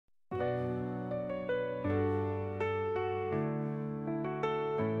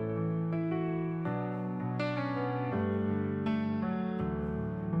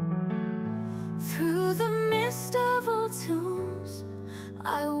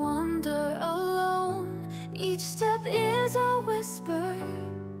I wander alone. Each step is a whisper,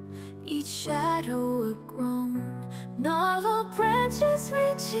 each shadow a groan. Not all branches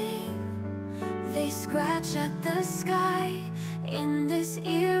reaching, they scratch at the sky. In this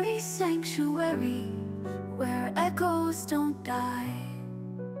eerie sanctuary where echoes don't die.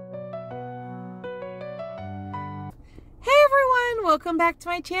 Hey everyone, welcome back to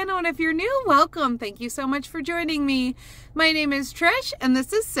my channel, and if you're new, welcome. Thank you so much for joining me. My name is Trish and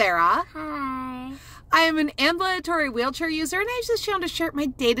this is Sarah. Hi. I am an ambulatory wheelchair user, and I use this channel to share what my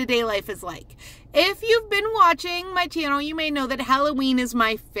day-to-day life is like. If you've been watching my channel, you may know that Halloween is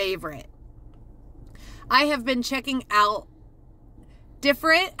my favorite. I have been checking out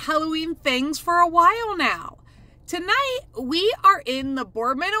different Halloween things for a while now. Tonight, we are in the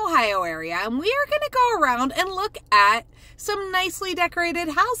Boardman, Ohio area, and we are going to go around and look at some nicely decorated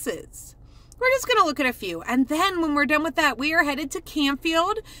houses. We're just going to look at a few, and then when we're done with that, we are headed to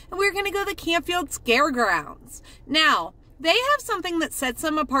Canfield, and we're going to go to the Canfield Scaregrounds. Now, they have something that sets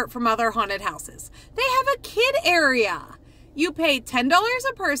them apart from other haunted houses. They have a kid area. You pay $10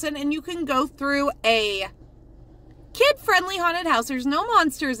 a person, and you can go through a kid-friendly haunted house. There's no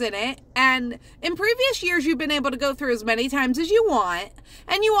monsters in it, and in previous years you've been able to go through as many times as you want,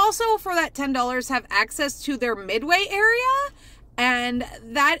 and you also for that $10 have access to their midway area, and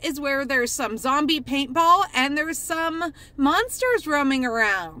that is where there's some zombie paintball and there's some monsters roaming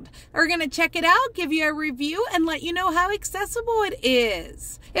around. We're gonna check it out, give you a review, and let you know how accessible it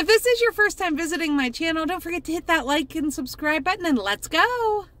is. If this is your first time visiting my channel, don't forget to hit that like and subscribe button, and let's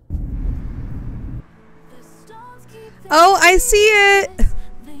go. Oh, I see it.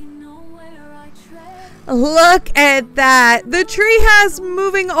 Look at that. The tree has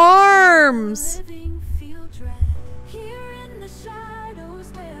moving arms.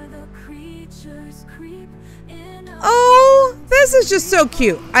 Oh, this is just so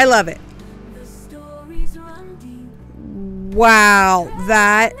cute. I love it. Wow,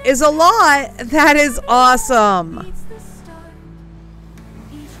 that is a lot. That is awesome.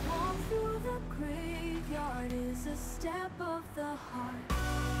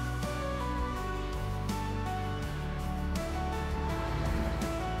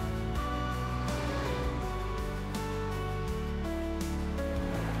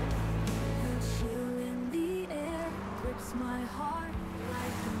 My heart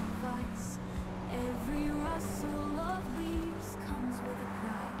like a vice. Every rustle of leaves comes with a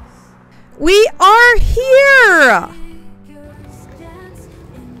price. We are here.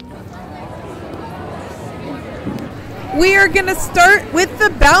 We are gonna start with the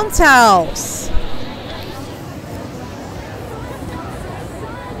bounce house.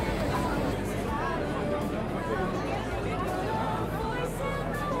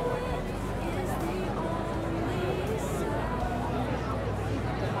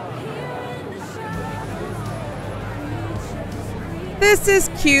 This is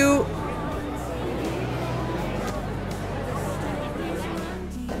cute.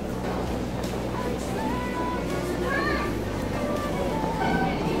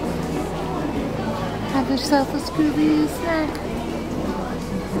 Have yourself a Scooby snack.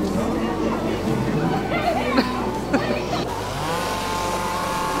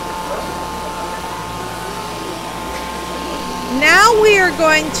 Now we are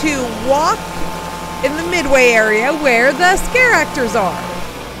going to walk in the midway area where the scare actors are.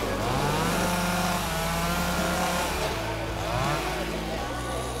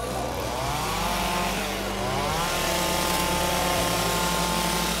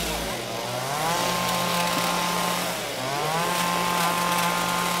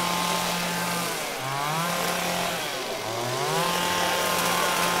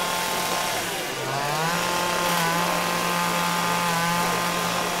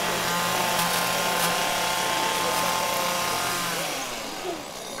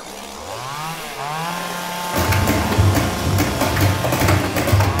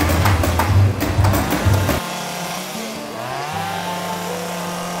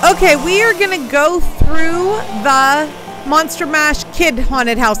 Okay, we are gonna go through the Monster Mash Kid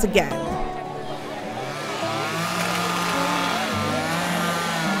Haunted House again.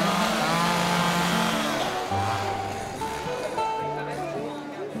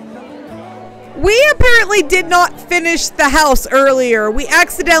 We apparently did not finish the house earlier. We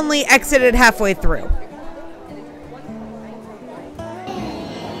accidentally exited halfway through.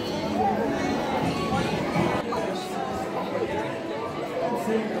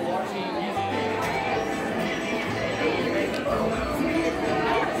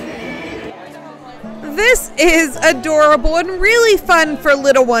 This is adorable and really fun for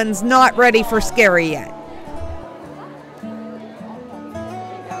little ones not ready for scary yet.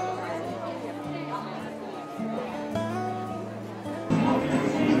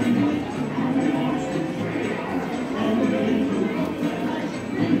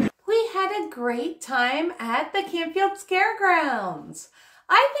 great time at the Canfield Scaregrounds.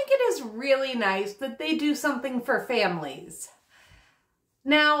 I think it is really nice that they do something for families.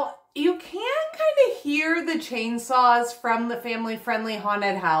 Now, you can kind of hear the chainsaws from the family-friendly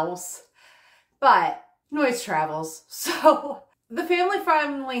haunted house, but noise travels. So the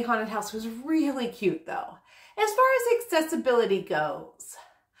family-friendly haunted house was really cute though. As far as accessibility goes,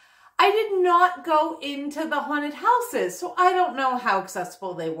 I did not go into the haunted houses, so I don't know how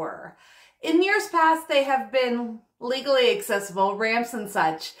accessible they were. In years past, they have been legally accessible, ramps and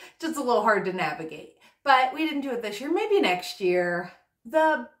such, just a little hard to navigate. But we didn't do it this year, maybe next year.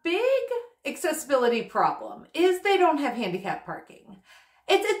 The big accessibility problem is they don't have handicap parking.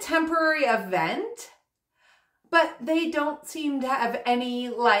 It's a temporary event, but they don't seem to have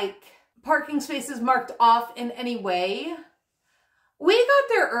any parking spaces marked off in any way. We got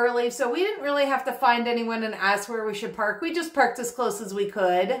there early, so we didn't really have to find anyone and ask where we should park. We just parked as close as we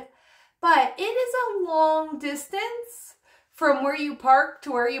could. But it is a long distance from where you park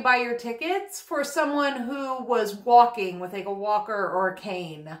to where you buy your tickets for someone who was walking with a walker or a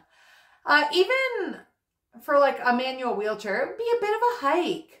cane. Even for a manual wheelchair, it would be a bit of a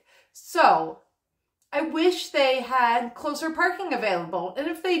hike. So I wish they had closer parking available. And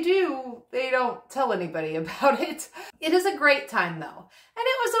if they do, they don't tell anybody about it. It is a great time though. And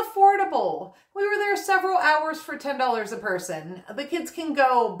it was affordable. We were there several hours for $10 a person. The kids can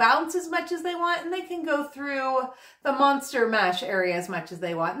go bounce as much as they want, and they can go through the Monster Mash area as much as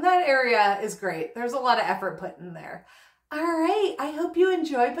they want. And that area is great. There's a lot of effort put in there. All right, I hope you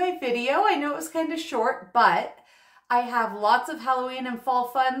enjoyed my video. I know it was kind of short, but I have lots of Halloween and fall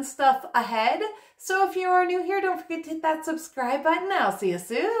fun stuff ahead. So if you are new here, don't forget to hit that subscribe button. I'll see you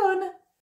soon.